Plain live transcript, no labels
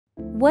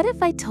What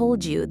if I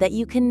told you that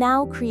you can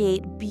now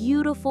create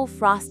beautiful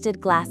frosted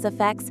glass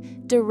effects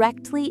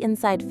directly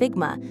inside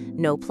Figma?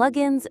 No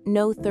plugins,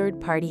 no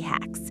third-party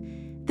hacks.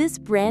 This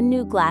brand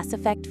new glass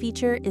effect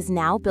feature is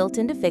now built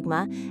into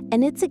Figma,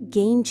 and it's a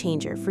game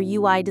changer for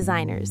UI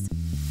designers.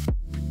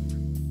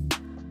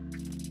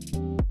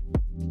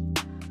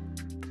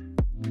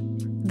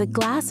 The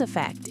glass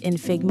effect in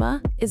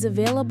Figma is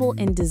available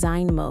in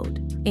design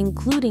mode,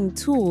 including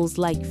tools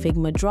like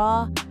Figma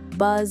Draw,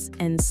 Buzz,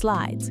 and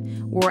Slides,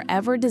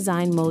 wherever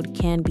design mode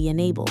can be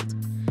enabled.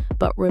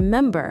 But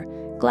remember,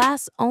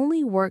 glass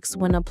only works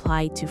when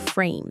applied to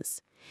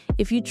frames.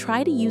 If you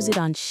try to use it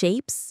on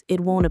shapes,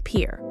 it won't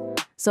appear.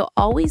 So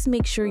always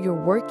make sure you're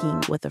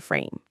working with a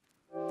frame.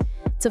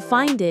 To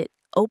find it,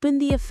 open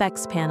the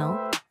Effects panel,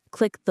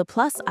 click the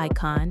plus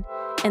icon,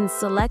 and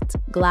select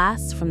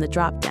Glass from the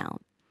drop-down.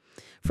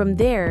 From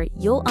there,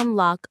 you'll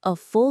unlock a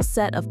full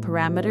set of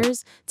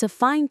parameters to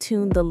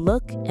fine-tune the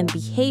look and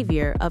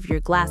behavior of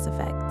your glass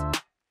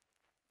effect.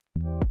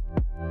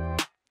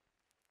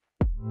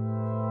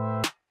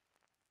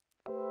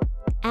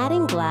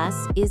 Adding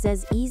glass is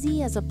as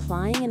easy as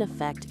applying an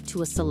effect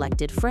to a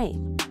selected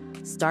frame.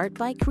 Start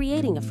by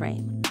creating a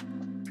frame.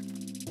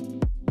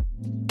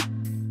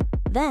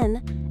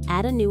 Then,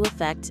 add a new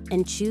effect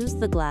and choose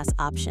the glass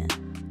option.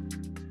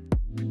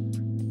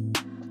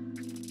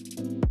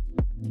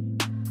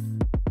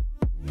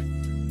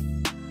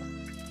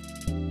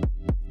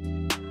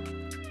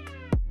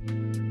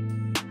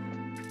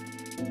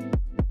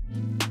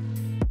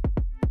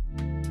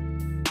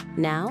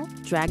 Now,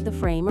 drag the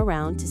frame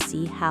around to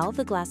see how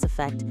the glass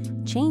effect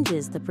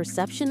changes the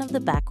perception of the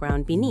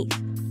background beneath.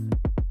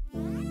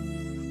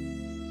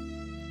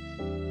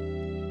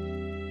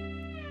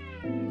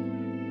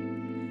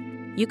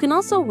 You can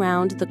also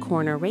round the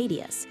corner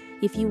radius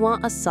if you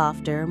want a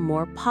softer,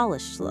 more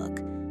polished look.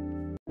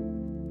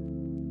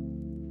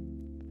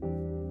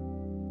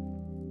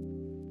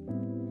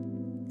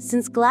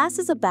 Since glass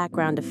is a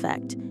background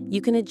effect,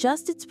 you can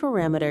adjust its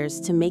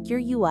parameters to make your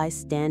UI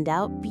stand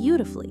out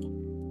beautifully.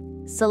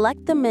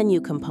 Select the menu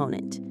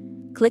component.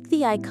 Click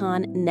the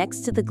icon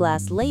next to the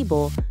glass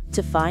label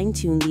to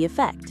fine-tune the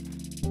effect.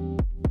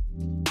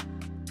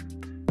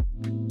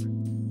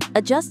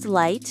 Adjust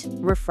light,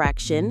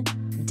 refraction,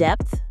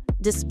 depth,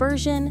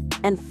 dispersion,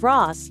 and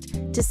frost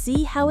to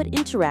see how it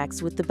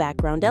interacts with the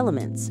background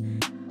elements.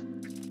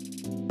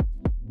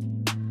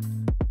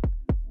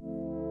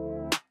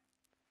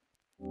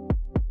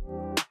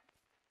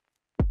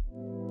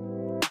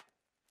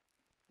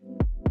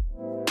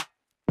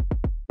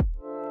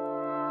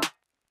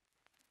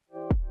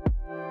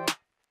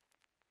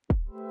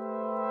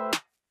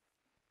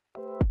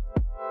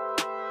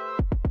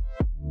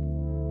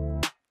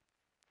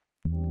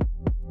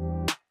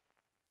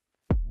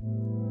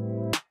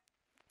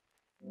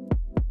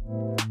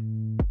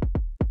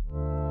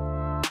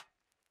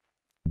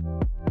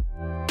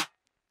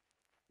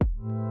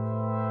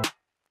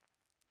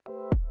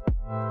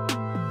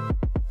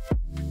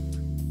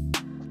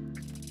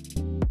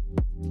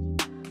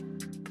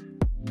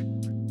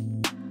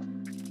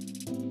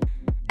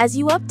 As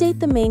you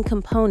update the main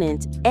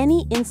component,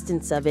 any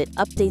instance of it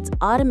updates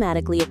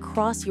automatically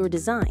across your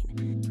design.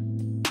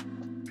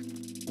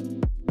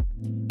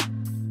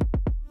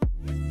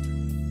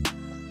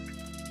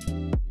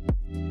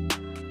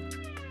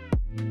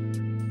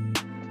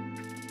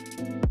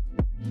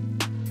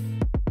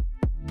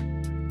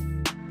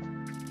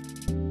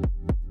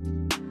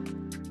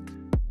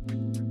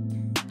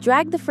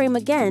 Drag the frame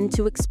again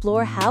to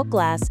explore how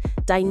glass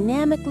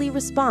dynamically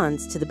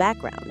responds to the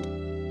background.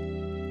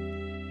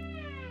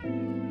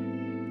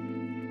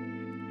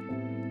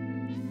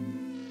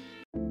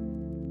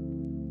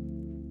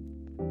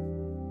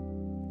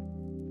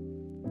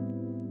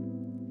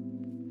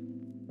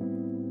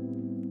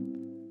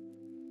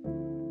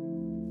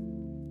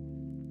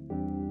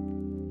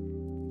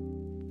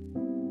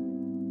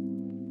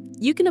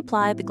 You can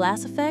apply the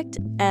glass effect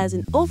as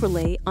an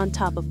overlay on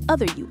top of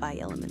other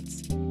UI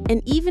elements,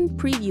 and even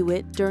preview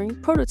it during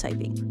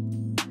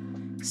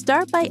prototyping.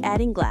 Start by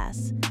adding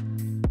glass.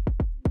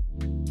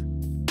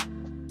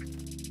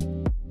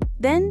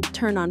 Then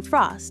turn on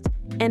frost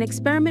and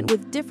experiment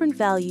with different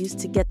values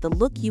to get the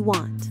look you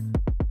want.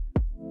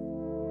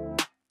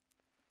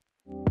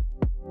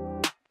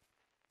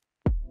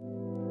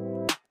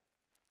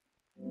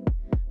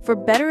 For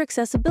better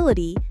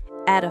accessibility,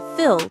 add a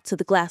fill to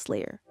the glass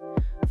layer.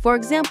 For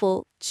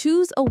example,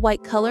 choose a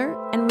white color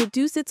and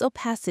reduce its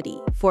opacity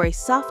for a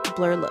soft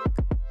blur look.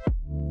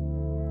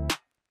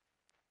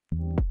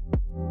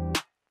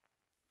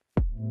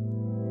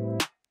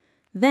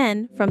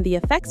 Then, from the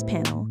Effects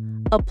panel,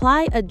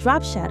 apply a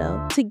drop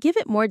shadow to give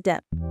it more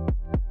depth.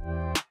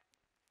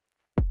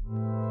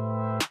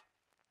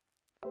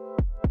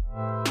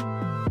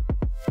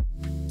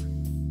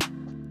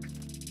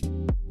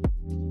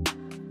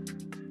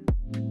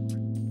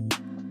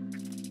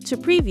 To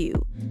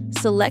preview,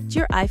 select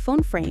your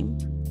iPhone frame,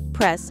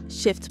 press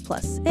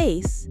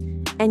Shift+Ace,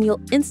 and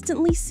you'll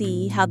instantly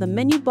see how the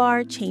menu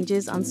bar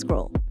changes on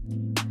scroll.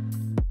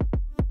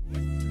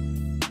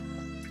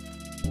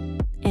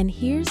 And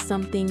here's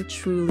something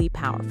truly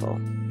powerful.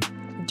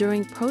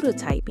 During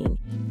prototyping,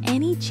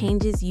 any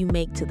changes you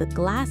make to the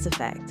glass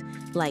effect,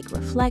 like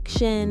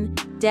reflection,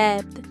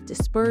 depth,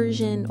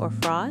 dispersion, or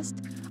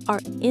frost, are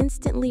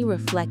instantly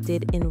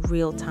reflected in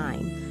real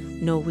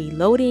time. No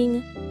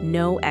reloading,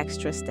 no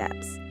extra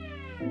steps.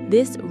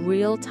 This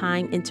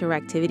real-time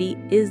interactivity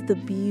is the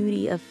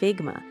beauty of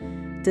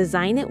Figma.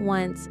 Design it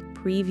once,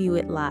 preview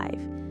it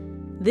live.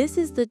 This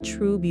is the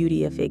true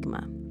beauty of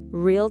Figma.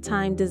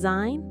 Real-time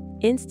design,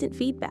 instant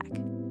feedback.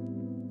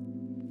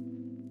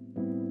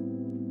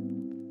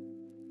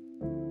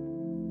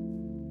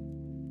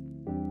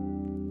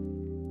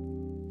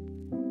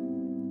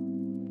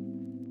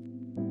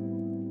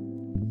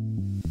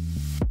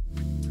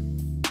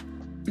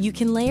 You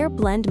can layer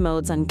blend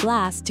modes on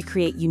glass to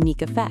create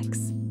unique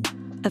effects.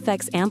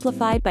 Effects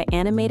amplified by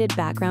animated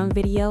background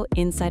video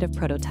inside of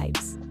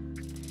prototypes.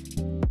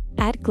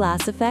 Add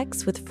glass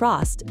effects with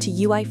frost to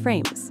UI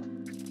frames.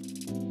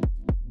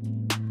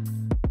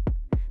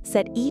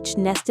 Set each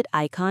nested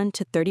icon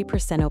to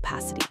 30%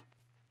 opacity.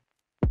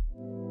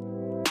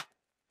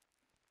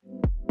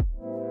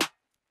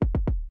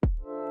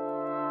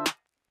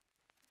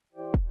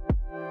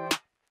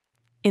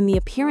 In the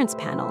Appearance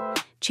panel,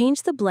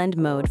 change the blend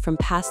mode from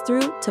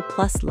pass-through to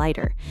plus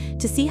lighter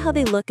to see how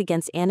they look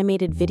against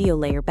animated video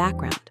layer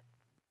background.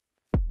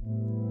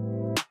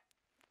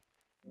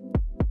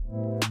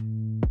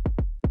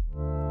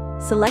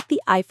 Select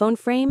the iPhone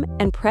frame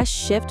and press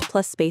Shift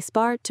plus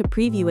spacebar to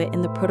preview it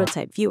in the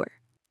prototype viewer.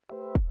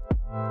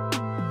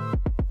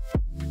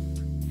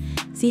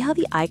 See how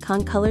the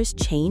icon colors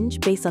change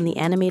based on the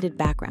animated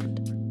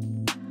background.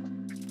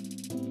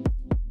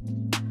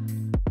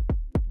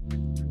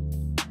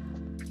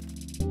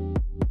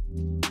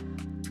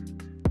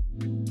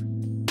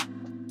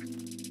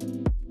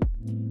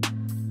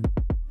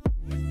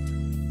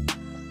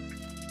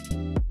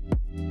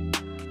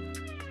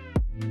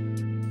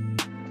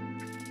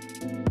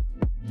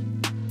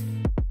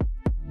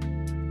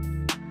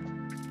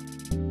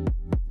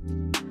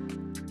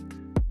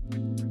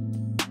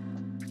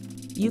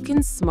 You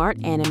can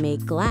smart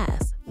animate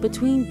glass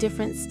between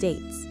different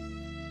states.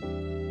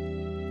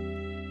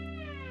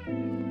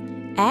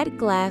 Add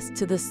glass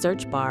to the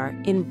search bar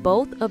in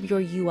both of your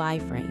UI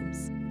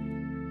frames.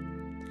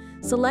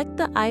 Select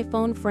the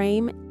iPhone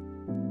frame.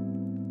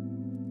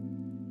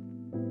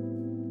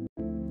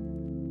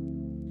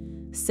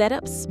 Set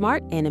up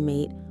Smart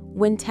Animate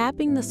when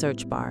tapping the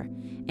search bar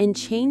and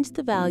change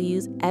the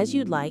values as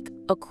you'd like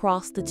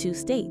across the two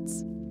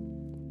states.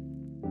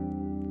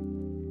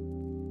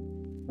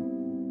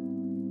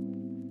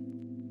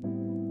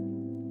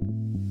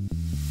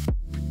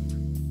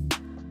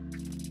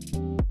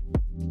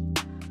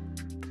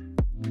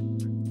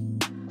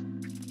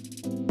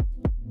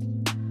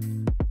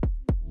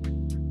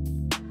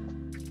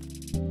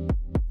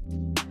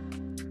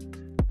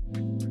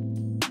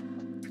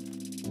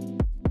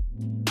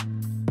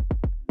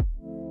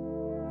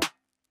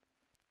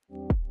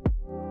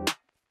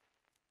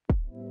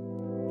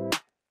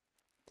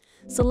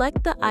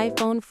 Select the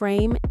iPhone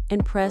frame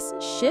and press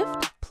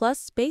Shift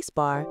plus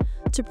spacebar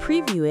to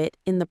preview it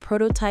in the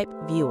prototype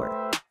viewer.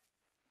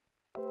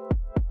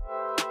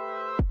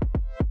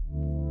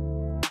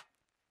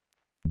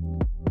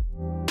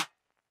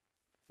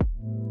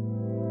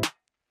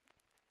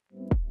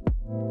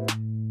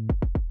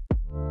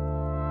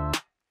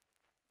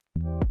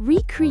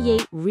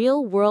 Recreate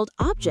real-world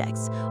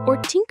objects or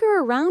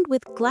tinker around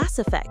with glass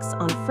effects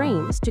on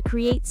frames to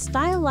create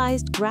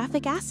stylized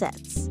graphic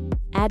assets.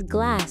 Add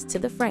glass to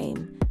the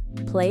frame,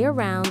 play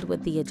around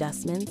with the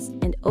adjustments,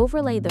 and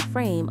overlay the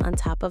frame on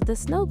top of the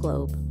snow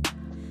globe.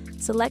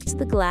 Select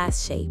the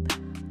glass shape.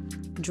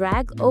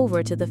 Drag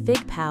over to the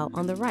Fig Pal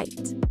on the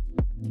right.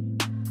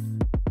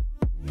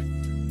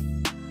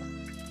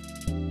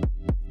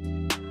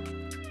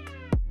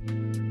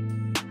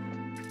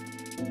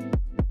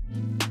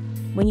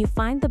 When you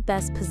find the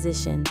best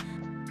position,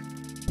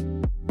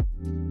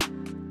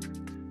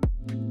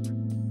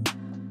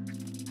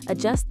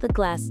 adjust the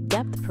glass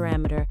depth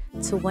parameter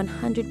to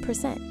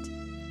 100%.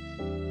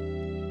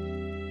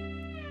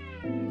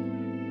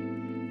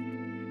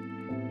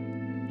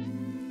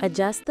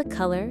 Adjust the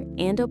color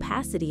and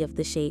opacity of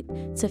the shape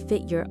to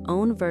fit your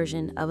own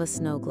version of a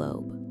snow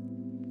globe.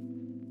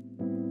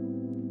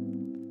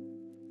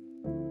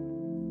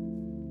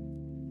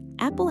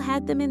 Apple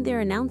had them in their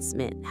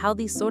announcement, how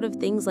these sort of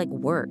things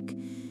work.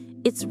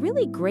 It's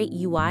really great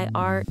UI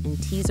art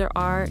and teaser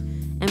art,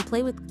 and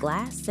play with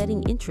glass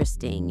setting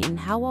interesting and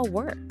how all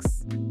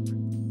works.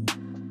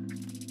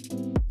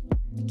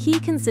 Key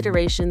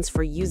considerations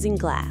for using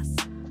glass.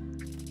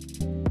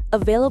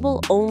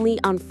 Available only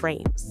on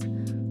frames.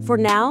 For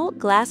now,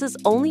 glass is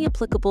only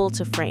applicable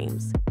to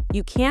frames.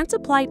 You can't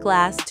apply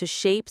glass to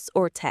shapes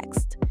or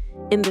text.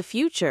 In the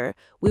future,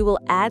 we will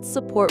add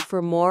support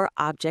for more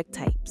object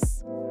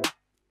types.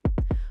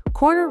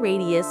 Corner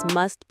radius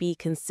must be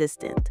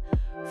consistent.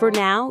 For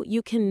now,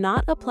 you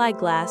cannot apply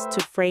glass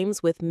to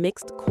frames with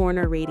mixed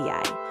corner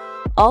radii.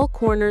 All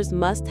corners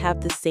must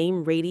have the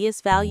same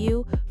radius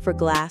value for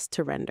glass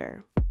to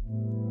render.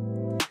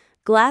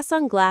 Glass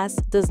on glass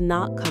does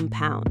not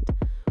compound.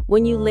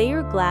 When you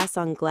layer glass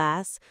on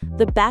glass,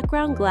 the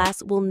background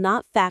glass will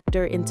not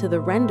factor into the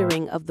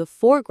rendering of the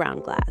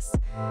foreground glass.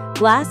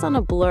 Glass on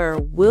a blur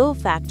will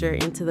factor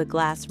into the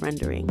glass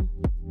rendering.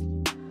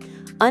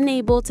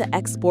 Unable to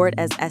export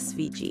as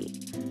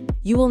SVG.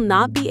 You will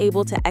not be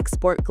able to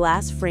export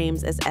glass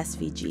frames as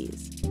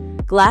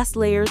SVGs. Glass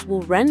layers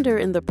will render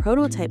in the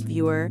prototype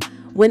viewer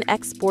when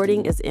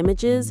exporting as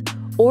images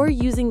or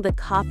using the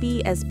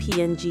copy as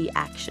PNG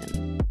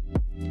action.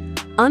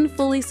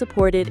 Unfully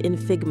supported in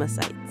Figma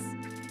sites.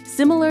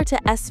 Similar to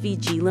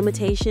SVG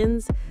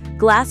limitations,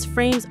 glass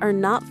frames are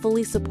not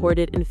fully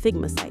supported in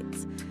Figma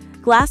sites.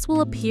 Glass will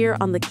appear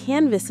on the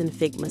canvas in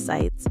Figma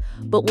sites,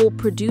 but will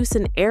produce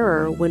an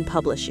error when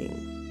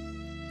publishing.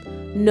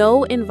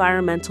 No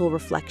environmental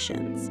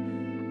reflections.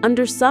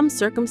 Under some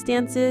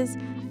circumstances,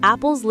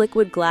 Apple's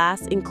liquid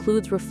glass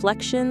includes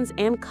reflections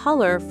and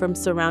color from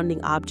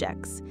surrounding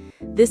objects.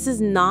 This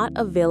is not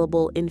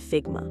available in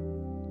Figma.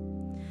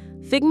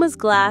 Figma's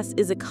glass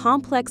is a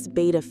complex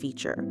beta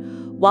feature.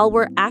 While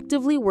we're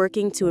actively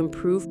working to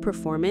improve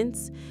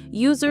performance,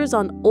 users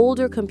on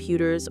older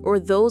computers or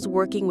those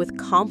working with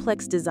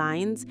complex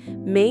designs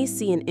may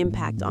see an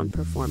impact on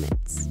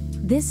performance.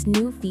 This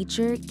new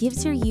feature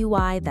gives your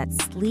UI that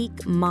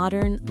sleek,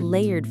 modern,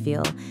 layered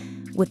feel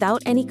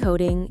without any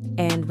coding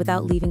and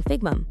without leaving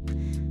Figma.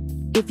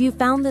 If you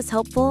found this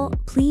helpful,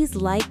 please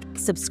like,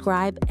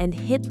 subscribe, and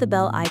hit the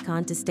bell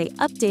icon to stay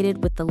updated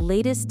with the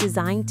latest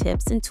design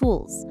tips and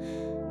tools.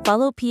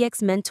 Follow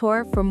PX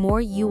Mentor for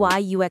more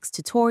UI/UX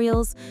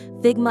tutorials,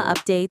 Figma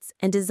updates,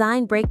 and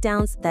design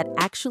breakdowns that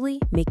actually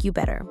make you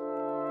better.